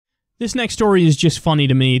This next story is just funny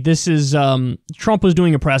to me. This is Trump was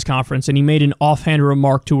doing a press conference, and he made an offhand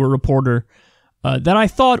remark to a reporter that I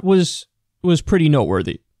thought was pretty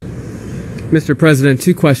noteworthy. Mr. President,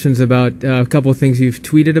 2 questions about a couple of things you've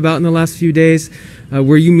tweeted about in the last few days.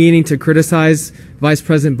 Were you meaning to criticize Vice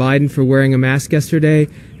President Biden for wearing a mask yesterday?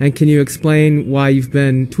 And can you explain why you've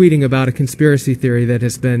been tweeting about a conspiracy theory that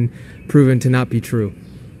has been proven to not be true?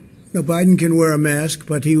 No, Biden can wear a mask,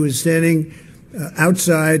 but he was standing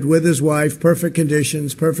outside with his wife, perfect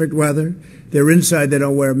conditions, perfect weather. They're inside, they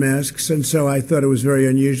don't wear masks, and so I thought it was very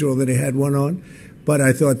unusual that he had one on. But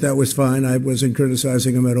I thought that was fine. I wasn't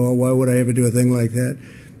criticizing him at all. Why would I ever do a thing like that?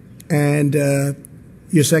 And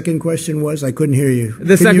your second question was? I couldn't hear you.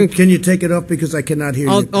 Can you take it up because I cannot hear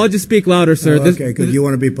you? I'll just speak louder, sir. Oh, okay, good. You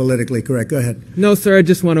want to be politically correct. Go ahead. No, sir, I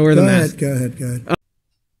just want to wear the mask. Go ahead.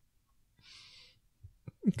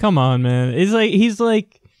 Come on, man. He's like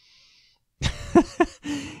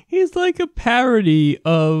he's like a parody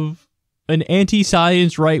of an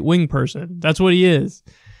anti-science right-wing person. That's what he is.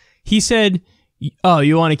 He said, oh,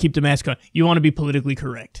 you want to keep the mask on. You want to be politically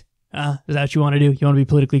correct. Is that what you want to do? You want to be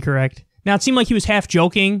politically correct? Now, it seemed like he was half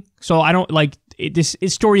joking, so I don't, like, his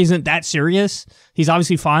story isn't that serious. He's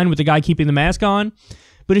obviously fine with the guy keeping the mask on,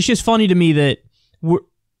 but it's just funny to me that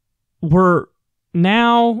we're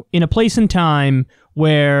now in a place and time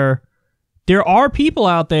where there are people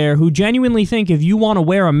out there who genuinely think if you want to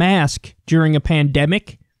wear a mask during a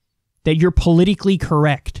pandemic, that you're politically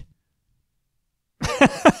correct.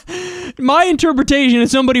 My interpretation of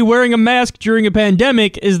somebody wearing a mask during a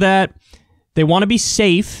pandemic is that they want to be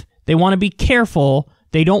safe, they want to be careful,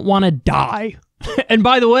 they don't want to die. And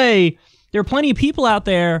by the way, there are plenty of people out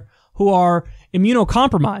there who are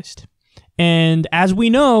immunocompromised. And as we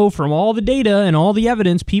know from all the data and all the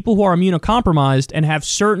evidence, people who are immunocompromised and have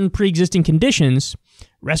certain pre-existing conditions,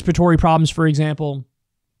 respiratory problems, for example,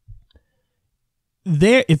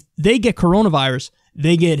 if they get coronavirus,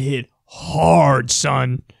 they get hit hard,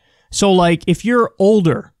 son. So, like, if you're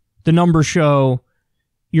older, the numbers show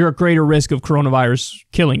you're at greater risk of coronavirus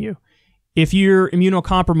killing you. If you're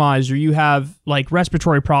immunocompromised or you have, like,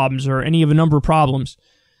 respiratory problems or any of a number of problems,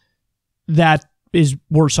 that is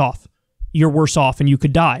worse off. You're worse off and you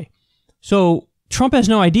could die. So, Trump has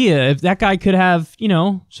no idea if that guy could have, you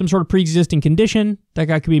know, some sort of pre-existing condition. That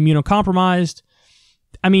guy could be immunocompromised.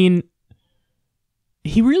 I mean,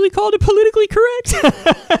 he really called it politically correct?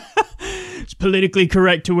 It's politically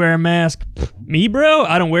correct to wear a mask. Me, bro?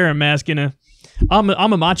 I don't wear a mask in a... I'm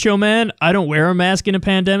a macho man. I don't wear a mask in a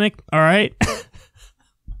pandemic. All right?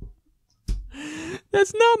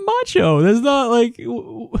 That's not macho. That's not like...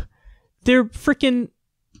 They're freaking...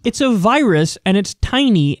 It's a virus, and it's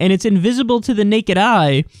tiny, and it's invisible to the naked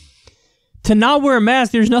eye. To not wear a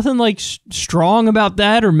mask, there's nothing, like, strong about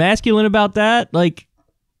that or masculine about that. Like...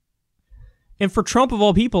 And for Trump, of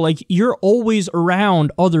all people, like, you're always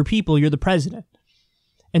around other people. You're the president.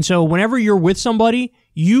 And so whenever you're with somebody,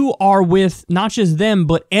 you are with not just them,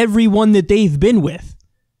 but everyone that they've been with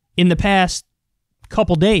in the past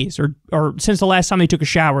couple days or since the last time they took a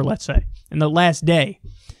shower, let's say, in the last day.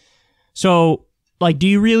 So, like, do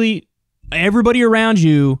you really, everybody around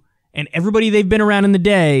you and everybody they've been around in the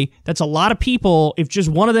day, that's a lot of people. If just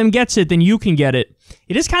one of them gets it, then you can get it.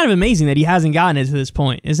 It is kind of amazing that he hasn't gotten it to this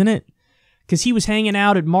point, isn't it? Because he was hanging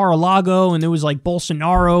out at Mar-a-Lago, and there was, like,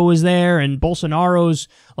 Bolsonaro was there, and Bolsonaro's,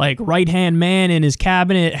 like, right-hand man in his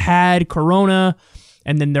cabinet had corona,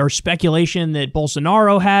 and then there's speculation that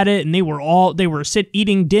Bolsonaro had it, and they were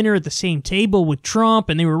eating dinner at the same table with Trump,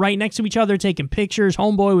 and they were right next to each other taking pictures.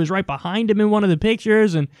 Homeboy was right behind him in one of the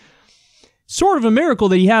pictures, and sort of a miracle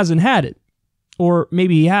that he hasn't had it. Or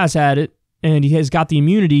maybe he has had it, and he has got the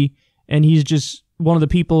immunity, and he's just one of the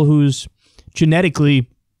people who's genetically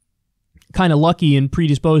kind of lucky and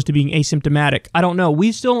predisposed to being asymptomatic. I don't know.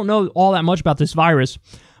 We still don't know all that much about this virus.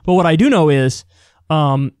 But what I do know is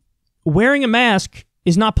wearing a mask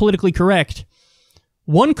is not politically correct.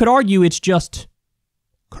 One could argue it's just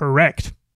correct.